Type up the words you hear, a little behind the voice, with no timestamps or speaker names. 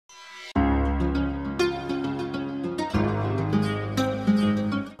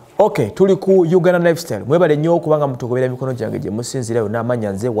Okay, tuli ku Uganda lifestyle. Mwebale nnyo kubanga mutugobera mikono gyange gye musinzirayo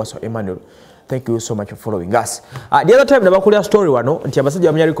n'amanya nze Waso Emmanuel. Thank you so much for following us. The other time nabakolera story wano nti abasajja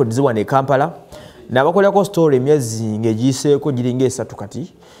bamenya record ziwa ne Kampala. Nabakolera story emyezi ngegiseeko giringa 3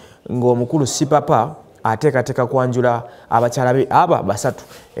 kati ng'omukulu Sipapa ateekateeka kwanjula abakyala be aba basatu.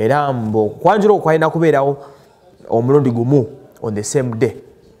 Era mbo kwanjula okwalina kubeerawo omulundi gumu on the same day.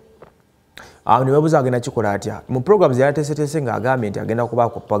 Ni webuza agenda kikola atya mu programs yatesetese nga agambye nti agenda kuba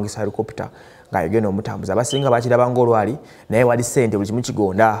kupangisa helicopter nga yagenda omutambuza abasinga bakiraba ng'olwali naye wali sente buli kimu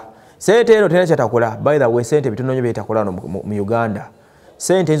kigonda sente eno tena kyatakola by the way sente bitono nnyo byetakola no mu Uganda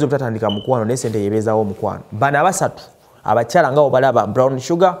sente hizo butatandika mukwano ne sente yebezawo mukwano bana abasatu abakyala nga obalaba brown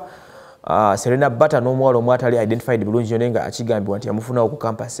sugar Serena Butter n'omuwala omwatali identified bulungi yone nga akigambibwa nti yamufunawo ku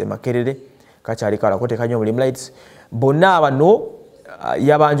campus e Makerere kakyali kala kote kanyo mu lights bonna abano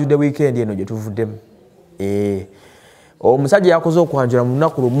yabanjude weekend eno gye tuvuddemu omusajja yakoze okwanjula mu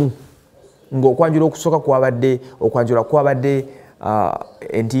lunaku lumu ng'okwanjula okusooka kwabadde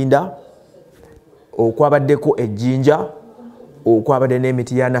entinda okwabaddeko ejjinja okwabadde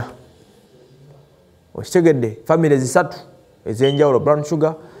n'emitiyana okitegedde family zisatu ez'enjawulo brown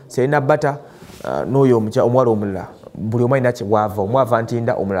sugar Serena Butter n'oyo omwala omulala buli omu alina kyebwava omu ava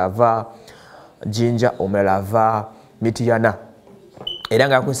ntinda omulala ava jinja omulala ava mitiyana era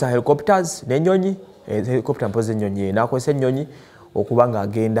nga akozesa helicopters n'ennyonyi helicopter mpoze ennyonyi n'akozesa ennyonyi okuba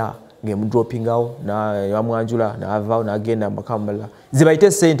ng'agenda ng'emudropingawo yamwanjula n'avaawo n'agenda mu maka mulala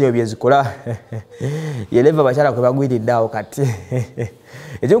zibayite ssente ebyo byezikola yeleva abakyala kwe bagwiridde awo kati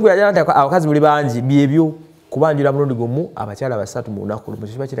ekimu kuyajala nti abakazi buli bangi byebyo kubanjula mulundi gumu abakyala basatu mu lunaku lumu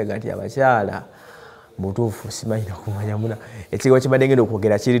kiba kiraga nti abakyala mutuufu simanyi nakumanya muna ekigo kibadde ngenda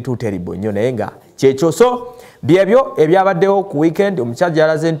okwogera kiri too terrible nnyo naye nga kyekyo so byebyo ebyabaddewo ku weekend omusajja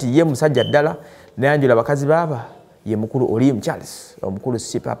yalaze nti ye musajja ddala nayanjula abakazi baaba ye mukulu Olive Charles omukulu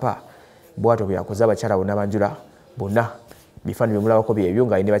Sipapa bwato byakoze abakyala bonna banjula bonna bifaananyi bimulabako byebyo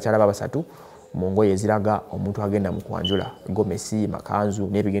nga ayina bakyala babasatu mu ngoye eziraga omuntu agenda mu kwanjula gomesi makanzu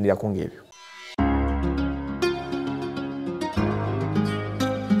n'ebigenderako ng'ebyo